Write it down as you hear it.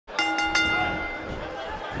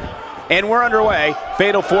And we're underway.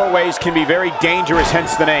 Fatal four-ways can be very dangerous,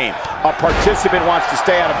 hence the name. A participant wants to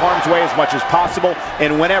stay out of harm's way as much as possible,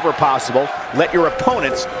 and whenever possible, let your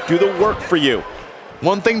opponents do the work for you.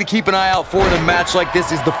 One thing to keep an eye out for in a match like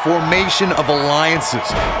this is the formation of alliances.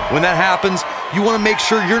 When that happens, you want to make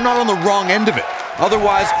sure you're not on the wrong end of it.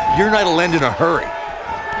 Otherwise, your night will end in a hurry.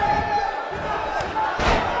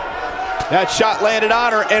 That shot landed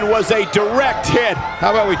on her and was a direct hit.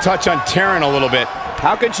 How about we touch on Taryn a little bit?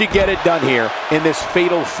 How can she get it done here in this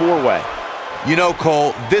fatal four-way? You know,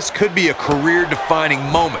 Cole, this could be a career-defining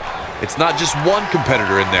moment. It's not just one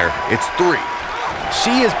competitor in there, it's three.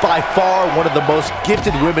 She is by far one of the most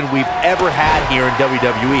gifted women we've ever had here in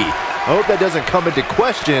WWE. I hope that doesn't come into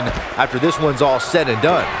question after this one's all said and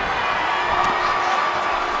done.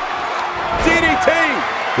 DDT!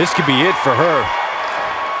 This could be it for her.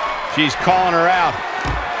 She's calling her out.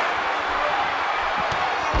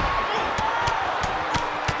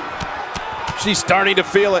 She's starting to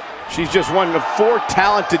feel it. She's just one of four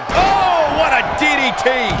talented... Oh, what a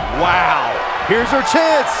DDT! Wow. Here's her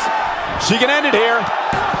chance. She can end it here.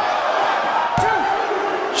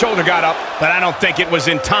 Shoulder got up, but I don't think it was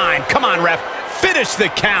in time. Come on, ref. Finish the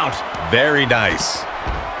count. Very nice.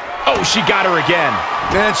 Oh, she got her again.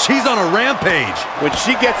 Man, she's on a rampage. When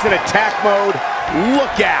she gets in attack mode,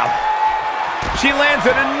 look out. She lands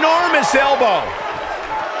an enormous elbow.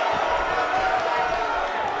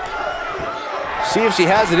 See if she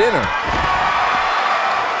has it in her.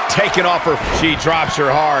 Taken off her. She drops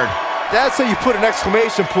her hard. That's how you put an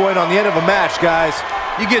exclamation point on the end of a match, guys.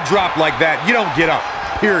 You get dropped like that, you don't get up,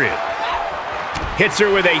 period. Hits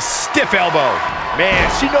her with a stiff elbow.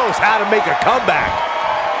 Man, she knows how to make a comeback.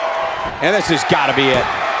 And this has got to be it.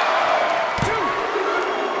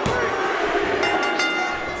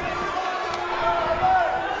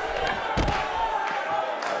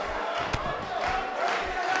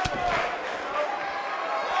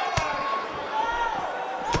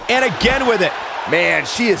 And again with it. Man,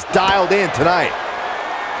 she is dialed in tonight.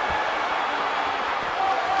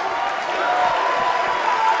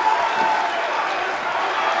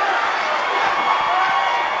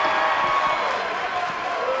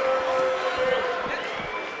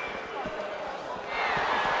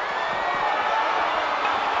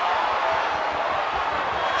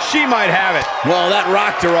 She might have it. Well, that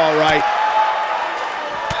rocked her all right.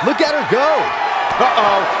 Look at her go.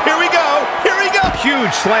 Uh-oh. Here we go. Here we go.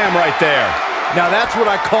 Huge slam right there. Now that's what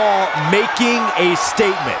I call making a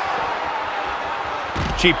statement.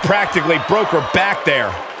 She practically broke her back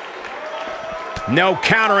there. No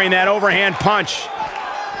countering that overhand punch.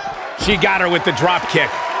 She got her with the drop kick.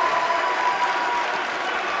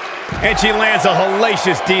 And she lands a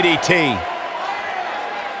hellacious DDT.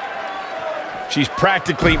 She's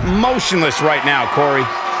practically motionless right now, Corey.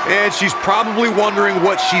 And she's probably wondering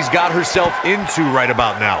what she's got herself into right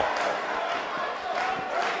about now.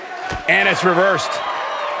 And it's reversed.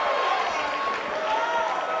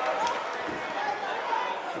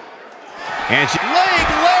 And she... Leg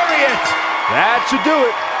lariat! That should do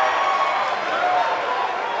it.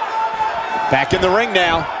 Back in the ring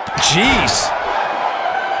now. Jeez.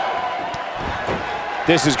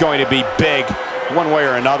 This is going to be big, one way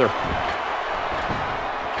or another.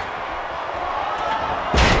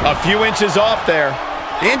 A few inches off there.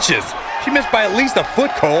 Inches? She missed by at least a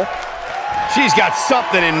foot, Cole. She's got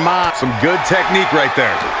something in mind. Some good technique right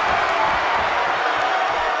there.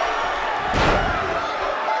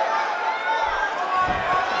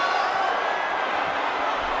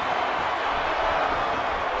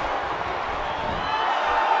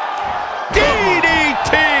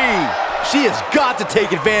 DDT! She has got to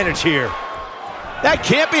take advantage here. That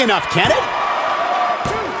can't be enough, can it?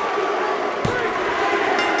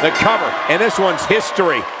 The cover, and this one's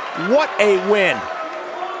history. What a win.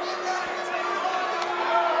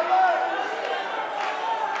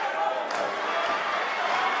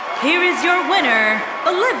 Here is your winner,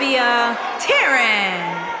 Olivia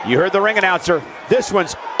Taryn. You heard the ring announcer. This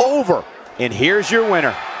one's over, and here's your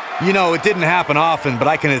winner. You know, it didn't happen often, but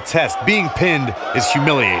I can attest, being pinned is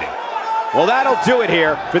humiliating. Well, that'll do it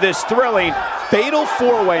here for this thrilling Fatal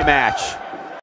 4-Way match.